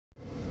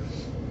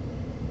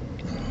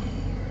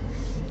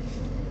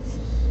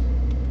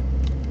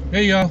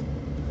Hey y'all,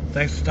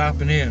 thanks for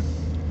stopping in.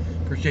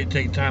 Appreciate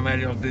taking time out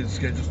of y'all's busy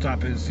schedule to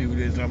stop in and see what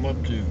it is I'm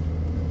up to.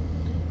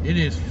 It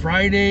is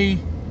Friday,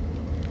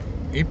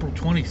 April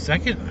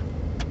 22nd,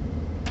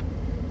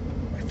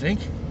 I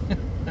think.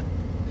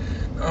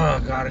 Oh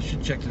God, I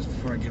should check this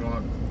before I get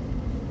on.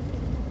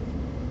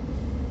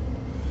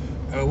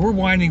 We're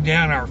winding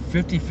down our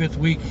 55th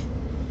week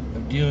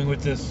of dealing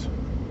with this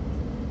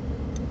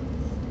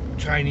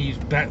Chinese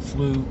bat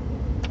flu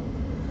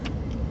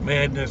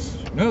madness.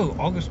 No,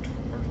 August.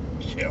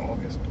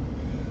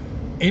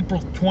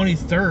 April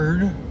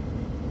 23rd,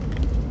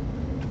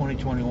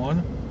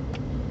 2021.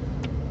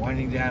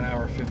 Winding down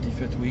our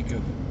 55th week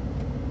of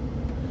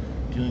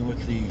dealing with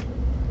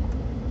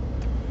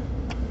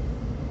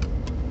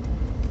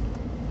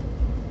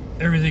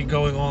everything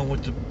going on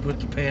with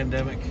the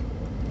pandemic.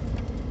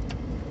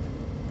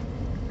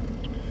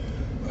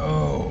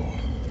 Oh,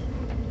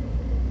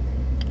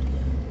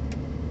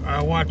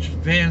 I watched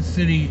Van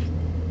City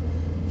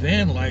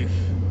Van Life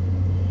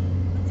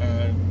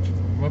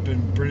from up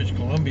in British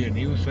Columbia, and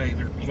he was saying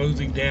they're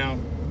closing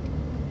down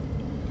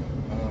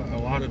a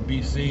lot of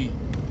BC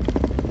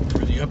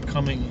for the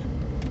upcoming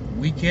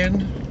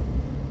weekend.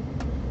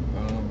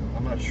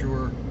 I'm not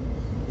sure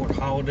what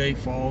holiday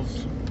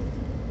falls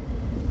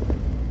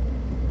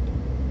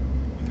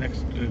at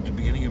the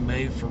beginning of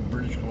May for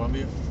British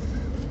Columbia.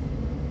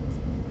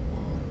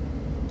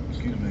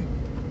 Excuse me.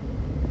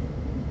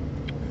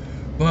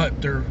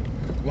 But they're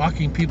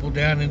locking people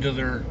down into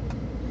their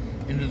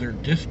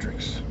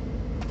districts,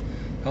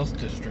 health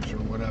districts or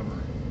whatever.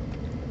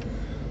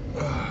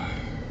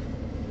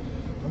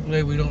 I'm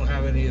glad we don't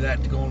have any of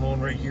that going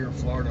on right here in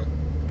Florida.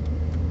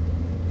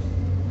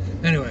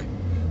 Anyway,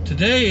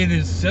 today it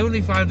is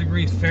 75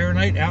 degrees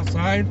Fahrenheit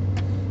outside.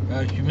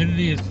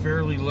 Humidity is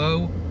fairly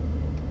low.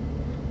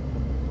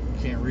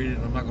 Can't read it.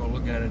 I'm not going to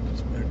look at it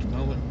at the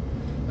moment.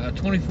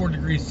 24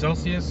 degrees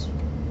Celsius.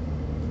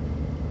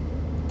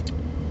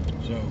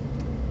 So,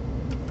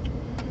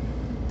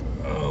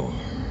 oh,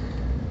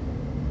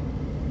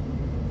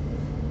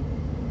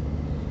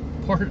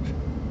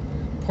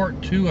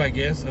 part two, I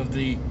guess, of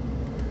the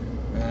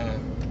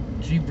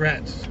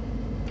gbrats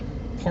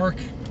park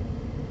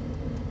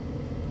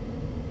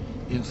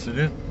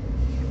incident.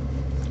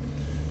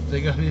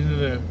 They got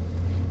into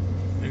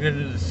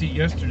the seat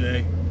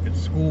yesterday at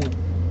school.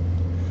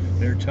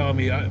 They were telling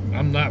me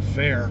I'm not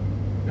fair.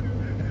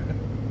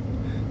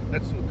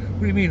 What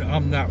do you mean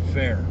I'm not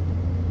fair?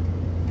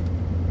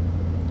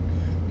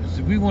 They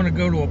said, we want to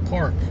go to a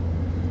park.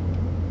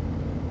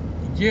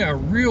 Yeah, a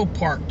real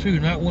park too,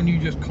 not one you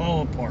just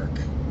call a park.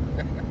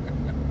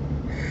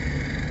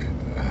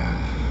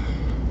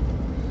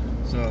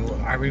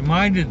 So I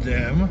reminded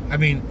them, I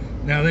mean,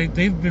 now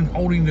they've been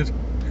holding this,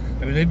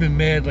 I mean, they've been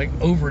mad like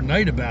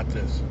overnight about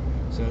this.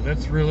 So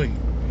that's really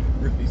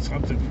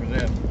something for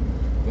them.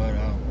 But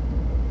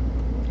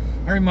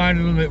I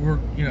reminded them that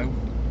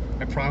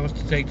I promised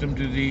to take them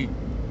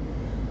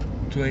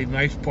to a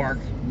nice park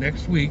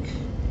next week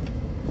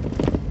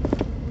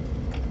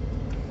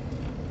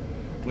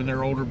when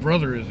their older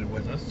brother isn't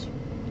with us,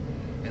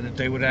 and that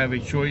they would have a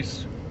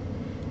choice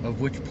of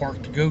which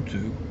park to go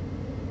to.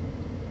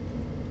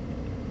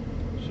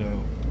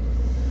 So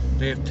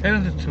they have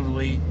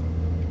tentatively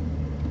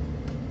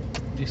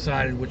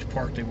decided which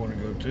park they want to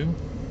go to,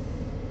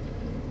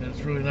 and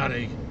it's really not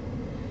a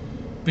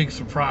big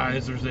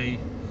surprise. There's a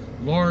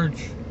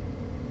large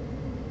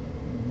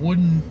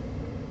wooden,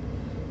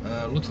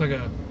 looks like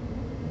an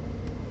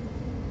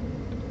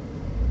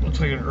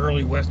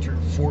early Western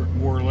fort,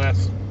 more or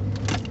less,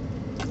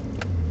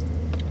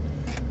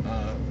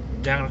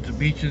 down at the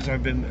beaches.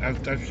 I've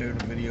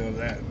showed a video of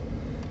that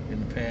in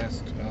the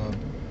past.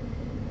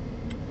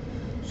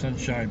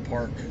 Sunshine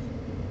Park.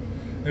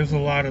 There's a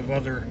lot of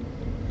other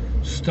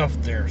stuff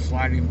there,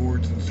 sliding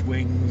boards and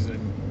swings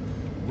and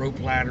rope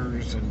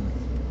ladders and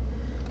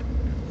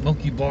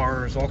monkey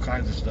bars, all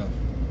kinds of stuff.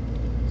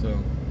 So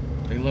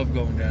they love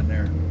going down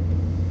there.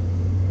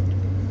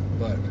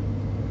 But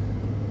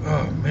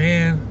oh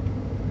man,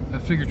 I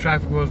figured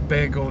traffic was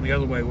bad going the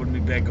other way, wouldn't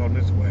be bad going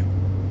this way.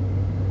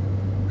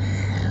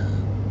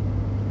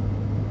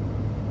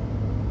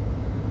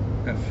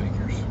 That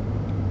figures.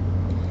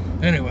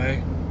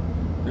 Anyway,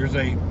 there's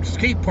a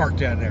skate park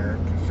down there,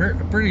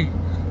 a pretty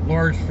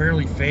large,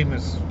 fairly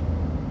famous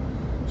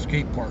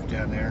skate park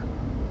down there,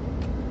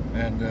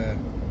 and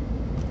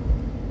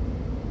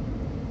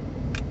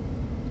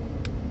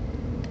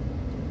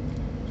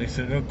they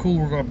said, oh cool,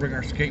 we're going to bring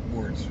our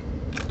skateboards.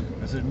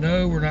 I said,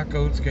 no, we're not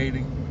going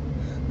skating.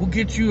 We'll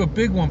get you a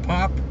big one,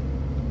 Pop.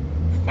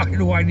 Why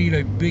do I need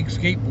a big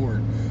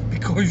skateboard?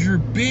 Because you're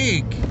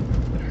big.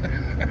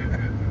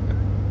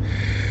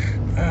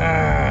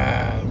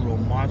 Little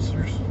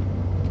monsters.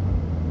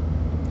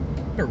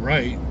 They're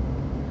right.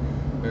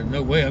 There's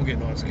no way I'm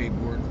getting on a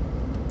skateboard.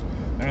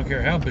 I don't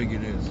care how big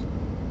it is.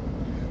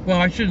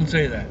 Well, I shouldn't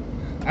say that.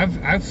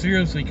 I've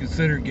seriously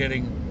considered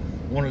getting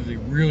one of the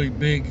really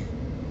big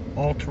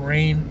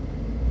all-terrain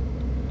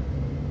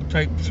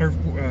type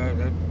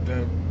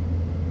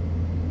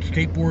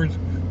skateboards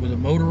with a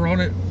motor on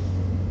it.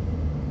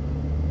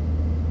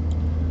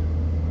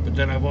 But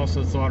then I've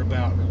also thought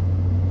about,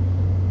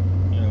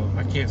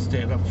 I can't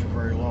stand up for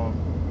very long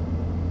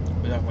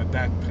without my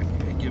back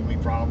giving me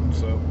problems,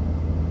 so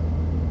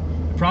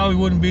it probably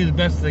wouldn't be the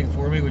best thing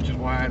for me, which is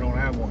why I don't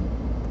have one.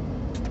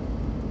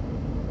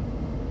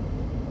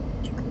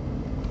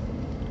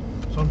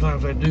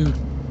 Sometimes I do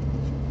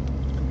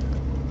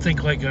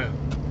think like an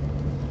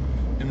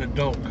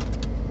adult.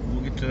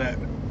 We'll get to that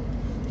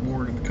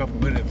more in a couple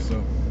minutes.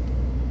 So,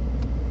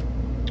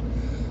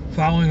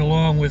 following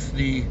along with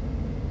the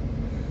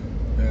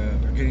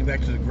getting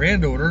back to the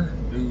granddaughter,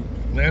 who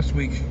last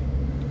week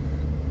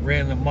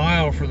ran the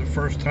mile for the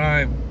first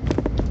time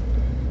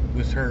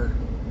with her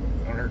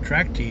on her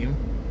track team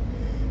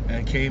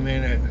and came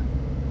in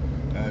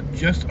at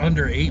just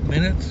under 8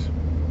 minutes.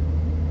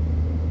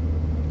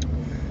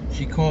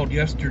 She called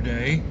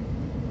yesterday,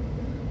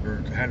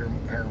 or had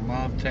her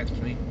mom text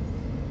me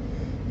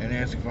and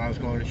asked if I was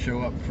going to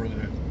show up for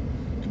the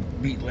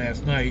meet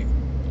last night.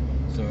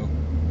 So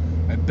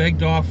I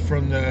begged off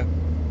from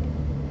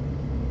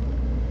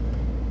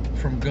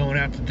going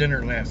out to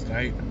dinner last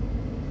night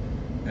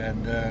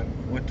and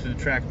went to the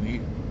track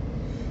meet,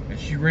 and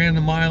she ran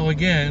the mile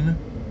again,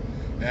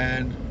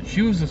 and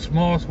she was the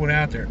smallest one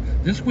out there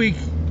this week,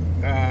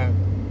 or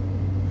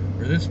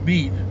this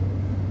meet.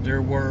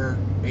 There were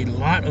a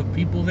lot of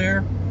people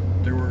there.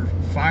 There were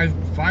five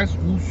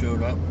schools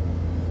showed up,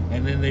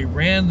 and then they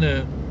ran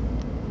the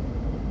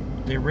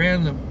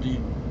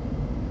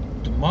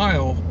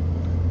mile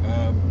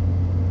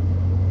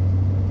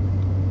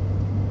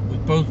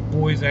with both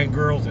boys and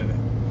girls in it.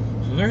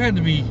 So there had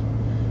to be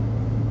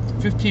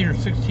 15 or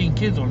 16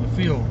 kids on the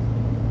field,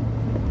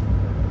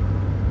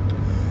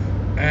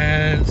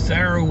 and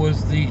Sarah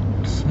was the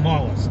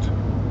smallest.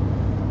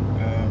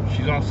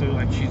 She's also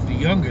she's the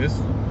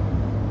youngest,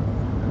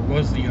 or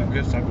was the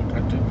youngest. I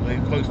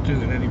believe close to,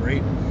 at any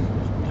rate.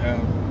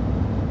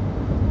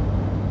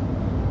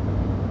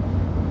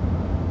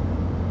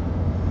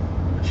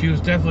 She was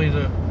definitely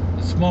the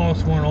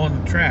smallest one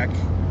on the track,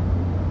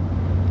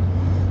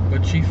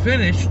 but she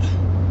finished.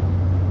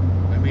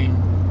 I mean,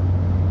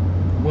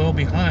 well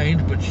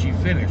behind, but she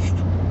finished.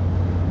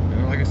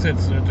 Like I said,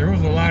 so there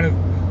was a lot of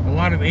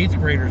 8th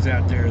graders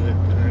out there that,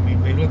 I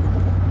mean, they look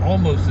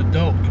almost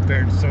adult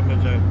compared to some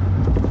of the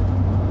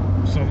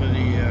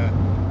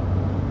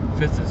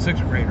 5th and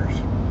 6th graders.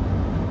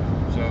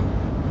 So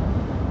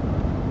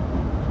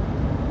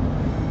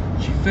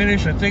she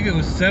finished, I think it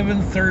was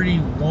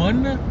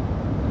 7:31.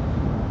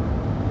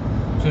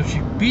 So she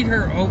beat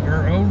her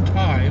own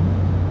time,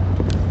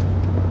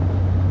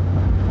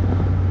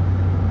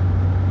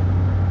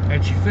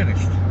 and she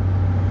finished.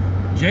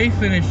 Jay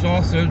finished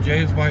also.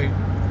 Jay is my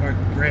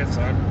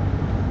grandson,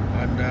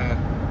 and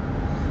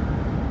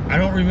I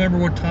don't remember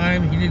what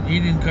time he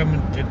didn't come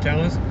and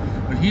tell us,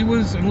 but he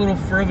was a little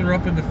further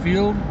up in the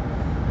field,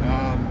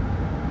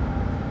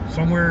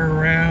 somewhere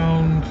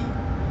around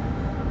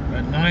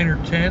 9th or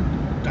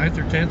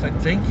 10th, I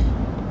think.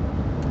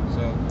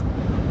 So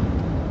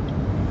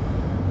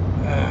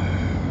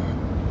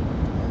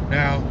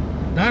now,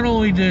 not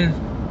only did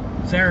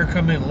Sarah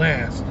come in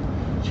last,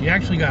 she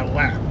actually got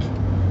lapped.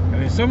 I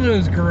mean, some of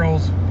those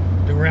girls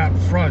that were out in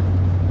front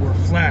were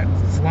flat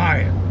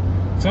flying.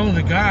 Some of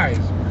the guys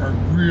are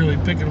really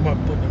picking them up,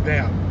 putting them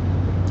down.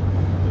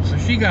 So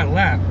she got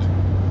lapped,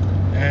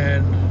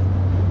 and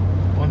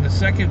on the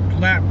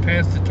second lap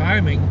past the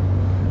timing,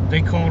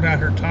 they called out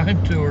her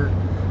time to her.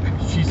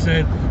 She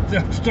said,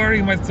 "I'm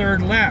starting my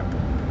 3rd lap."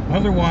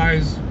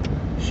 Otherwise,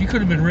 she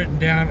could have been written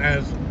down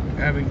as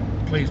having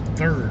placed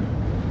 3rd.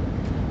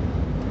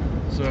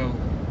 So,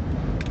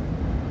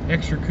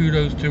 extra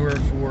kudos to her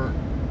for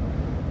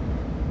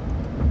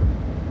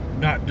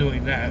not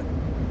doing that.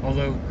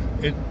 Although,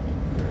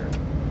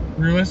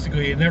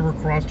 realistically, it never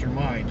crossed her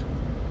mind.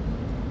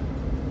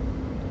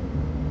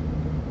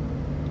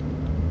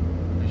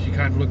 She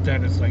kind of looked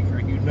at us like, "Are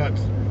you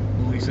nuts?"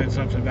 when we said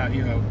something about,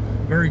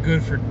 very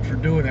good for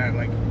doing that.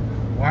 Like,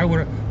 why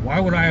would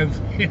I have,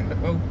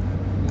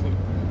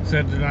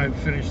 said that I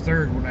finished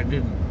 3rd when I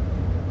didn't?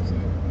 So,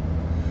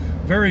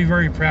 very,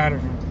 very proud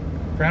of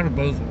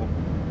both of them.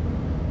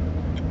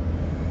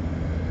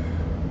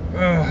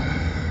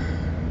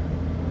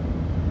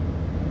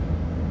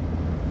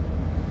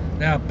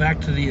 Now back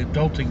to the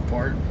adulting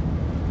part.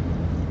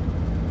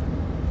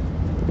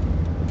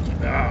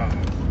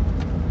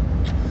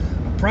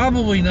 I'm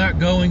probably not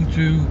going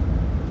to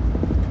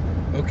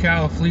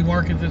Ocala Flea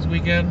Market this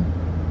weekend.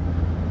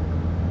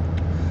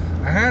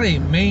 I had a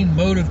main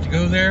motive to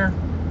go there.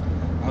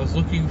 I was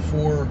looking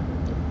for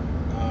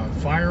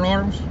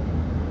firearms.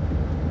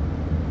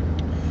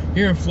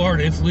 Here in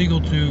Florida, it's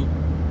legal to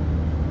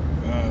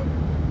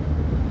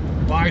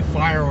buy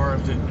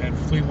firearms at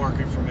flea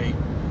market from a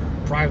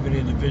private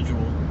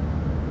individual,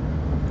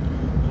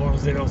 as long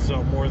as they don't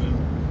sell more than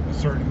a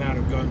certain amount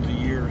of guns a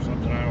year or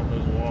something. I don't know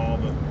the law,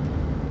 but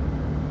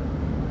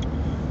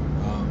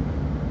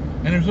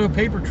and there's no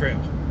paper trail.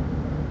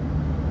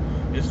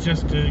 It's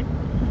just a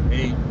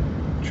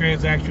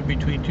transaction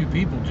between two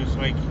people, just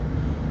like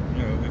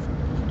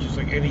just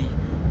like any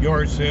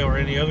yard sale or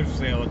any other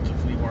sale at the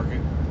flea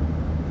market.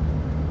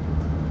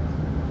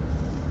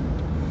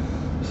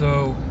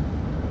 So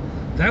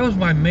that was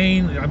my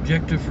main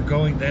objective for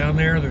going down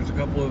there. There's a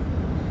couple of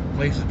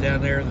places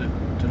down there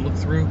to look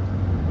through.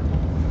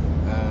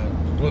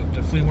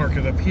 The flea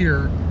market up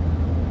here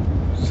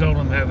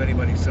seldom have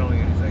anybody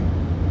selling anything,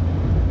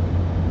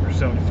 or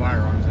selling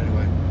firearms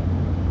anyway.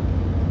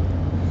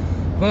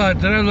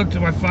 But then I looked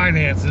at my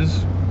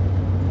finances.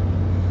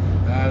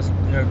 I was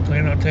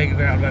planning on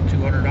taking out about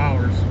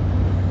 $200,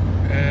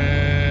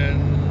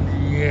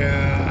 and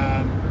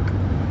yeah,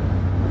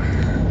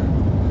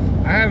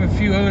 I have a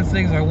few other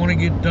things I want to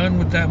get done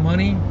with that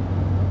money,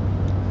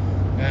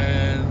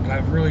 and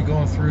I've really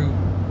gone through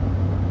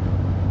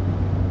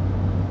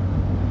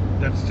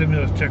that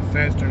stimulus check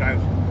faster than I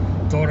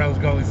thought I was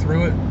going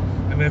through it.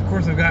 I mean, of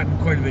course, I've gotten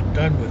quite a bit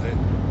done with it,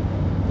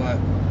 but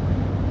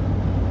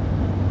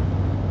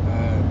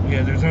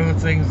yeah, there's other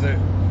things that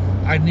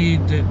I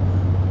need that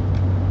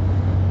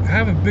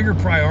have a bigger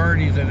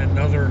priority than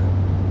another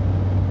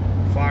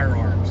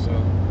firearm. So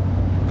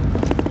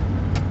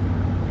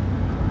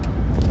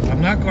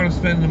I'm not going to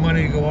spend the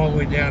money to go all the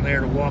way down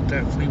there to walk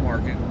that flea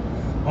market.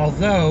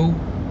 Although,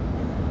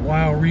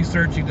 while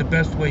researching the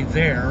best way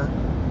there,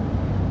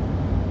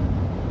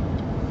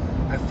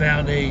 I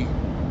found a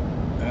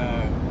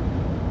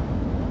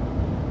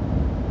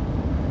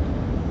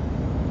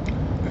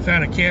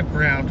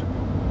campground.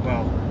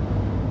 Well,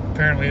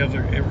 apparently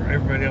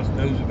everybody else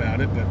knows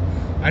about it, but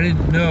I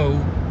didn't know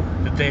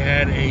that they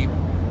had a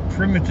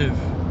primitive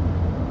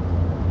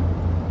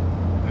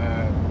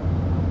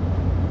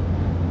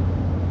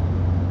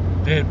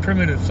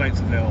sites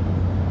available.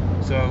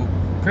 So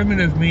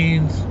primitive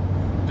means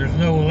there's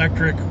no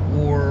electric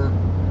or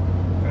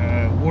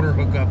water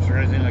hookups or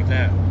anything like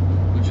that,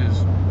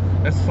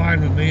 that's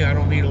fine with me. I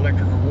don't need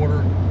electric or water.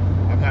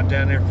 I'm not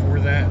down there for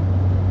that.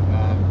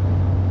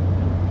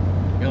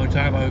 The only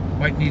time I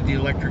might need the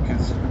electric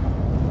is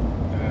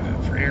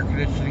for air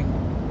conditioning,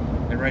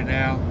 and right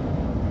now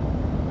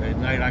at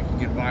night I can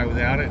get by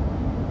without it.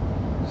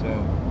 So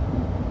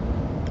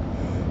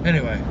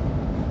anyway,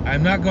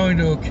 I'm not going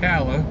to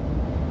Ocala.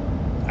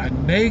 I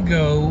may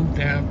go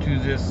down to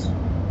this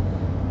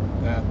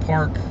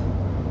park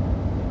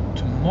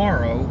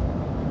tomorrow,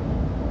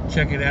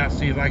 check it out,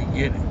 see if I can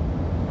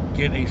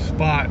get a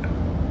spot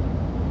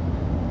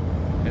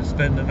and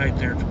spend the night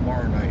there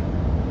tomorrow night.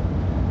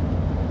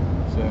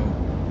 So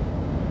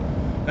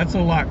that's a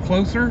lot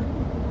closer.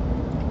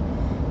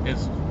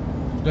 It's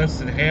less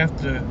than half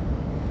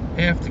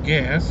the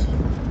gas.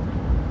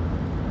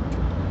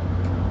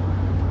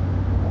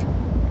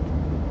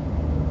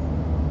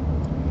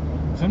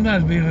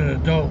 Sometimes being an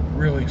adult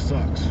really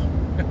sucks.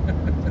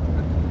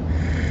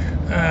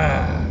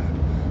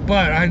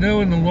 But I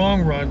know in the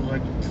long run,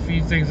 like a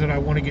few things that I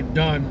want to get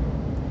done,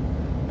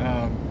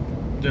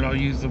 that I'll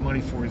use the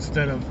money for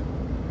instead of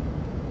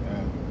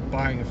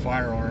buying a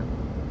firearm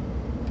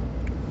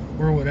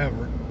or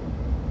whatever.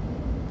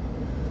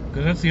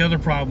 Because that's the other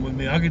problem with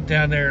me. I'll get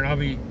down there and I'll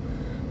be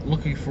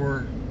looking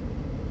for,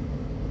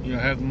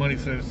 have the money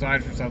set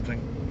aside for something,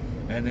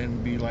 and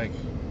then be like,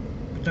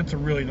 but that's a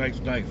really nice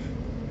knife.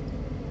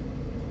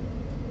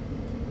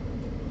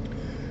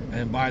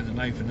 And buy the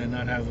knife and then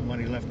not have the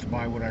money left to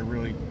buy what I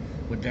really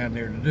went down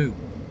there to do.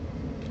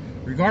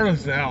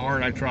 Regardless of how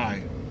hard I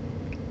try.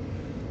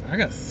 I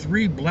got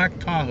 3 black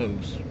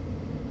Tahoes.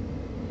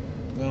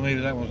 Well,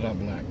 maybe that one's not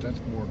black. That's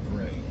more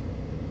gray.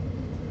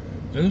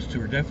 Those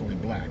 2 are definitely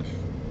black.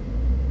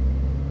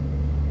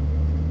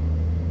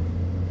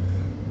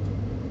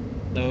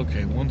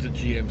 Okay, one's a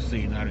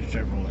GMC, not a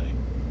Chevrolet.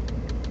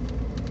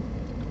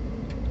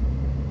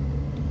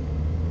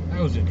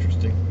 That was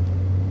interesting.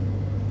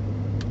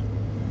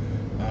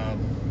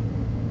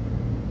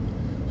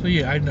 So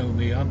yeah, I know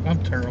me. I'm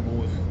terrible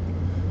with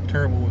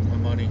my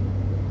money.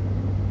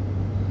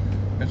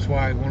 That's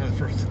why one of the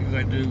first things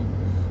I do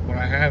when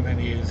I have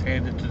any is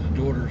hand it to the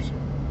daughters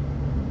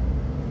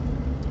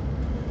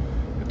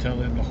and tell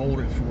them to hold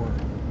it for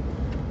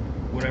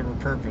whatever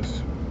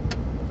purpose.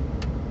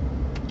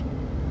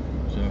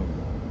 So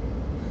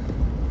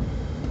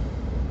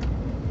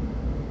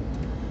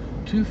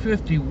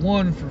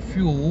 $2.51 for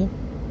fuel.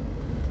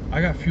 I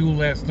got fuel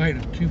last night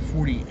at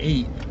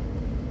 $2.48.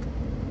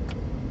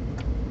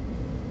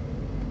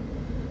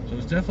 So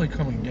it's definitely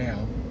coming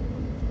down.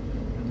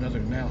 Another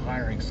now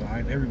hiring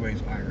sign. Everybody's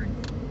hiring.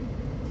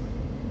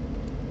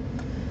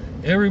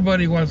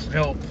 Everybody wants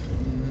help.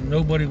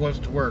 Nobody wants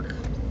to work.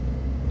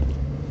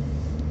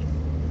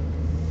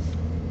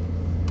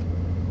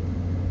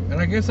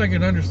 And I guess I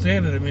can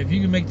understand it. I mean, if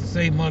you can make the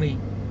same money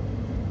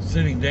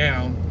sitting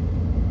down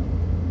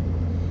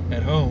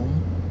at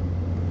home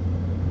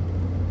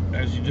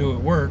as you do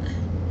at work,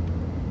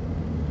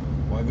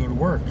 why go to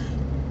work?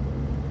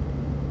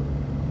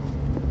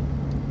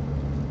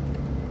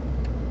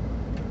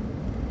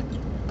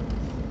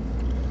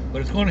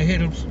 But it's going to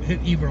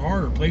hit even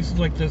harder. Places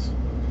like this,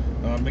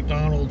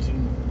 McDonald's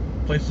and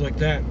places like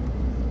that,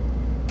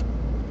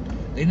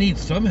 they need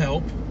some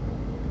help,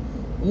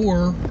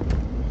 or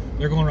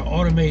they're going to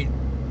automate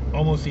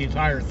almost the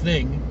entire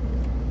thing,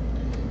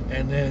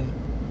 and then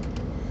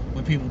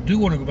when people do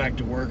want to go back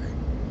to work,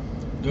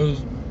 those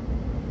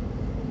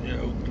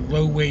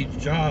low-wage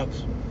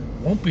jobs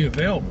won't be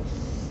available.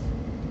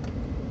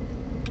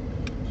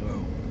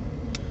 So,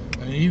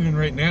 I mean, even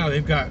right now,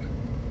 they've got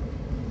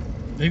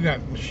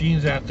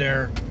machines out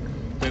there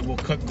that will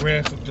cut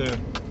grass at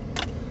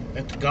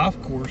the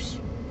golf course,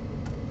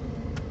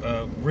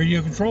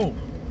 radio controlled,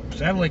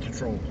 satellite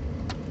controlled.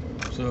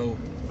 So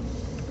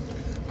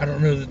I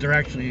don't know that they're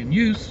actually in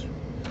use,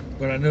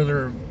 but I know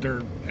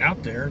they're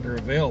out there, they're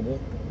available.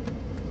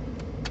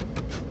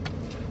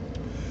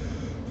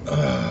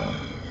 The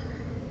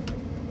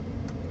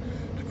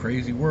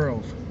crazy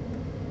world.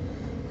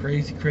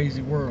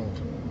 Crazy world.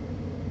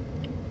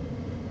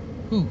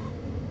 Whew.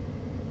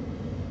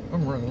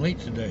 I'm running late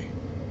today.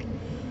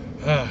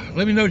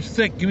 Let me know what you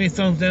think. Give me a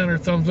thumbs down or a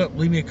thumbs up.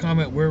 Leave me a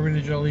comment wherever it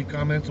is y'all leave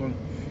comments on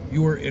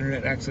your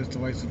internet access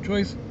device of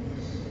choice.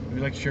 If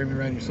you'd like to share me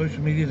around your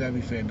social media, that'd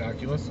be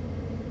fandoculous.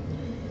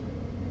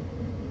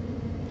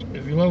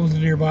 If your loved ones are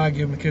nearby,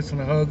 give them a kiss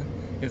and a hug.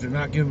 If they're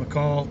not, give them a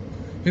call.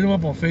 Hit them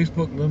up on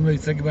Facebook. Let them know you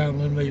think about them.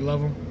 Let them know you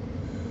love them.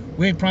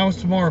 We ain't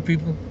promised tomorrow,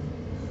 people.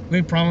 We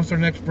ain't promised our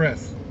next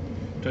breath.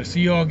 Till I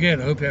see y'all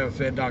again, I hope you have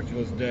a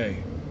fandoculous day.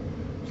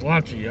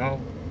 Sláinte, y'all.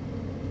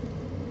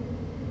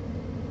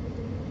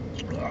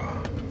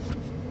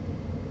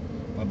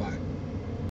 Bye-bye.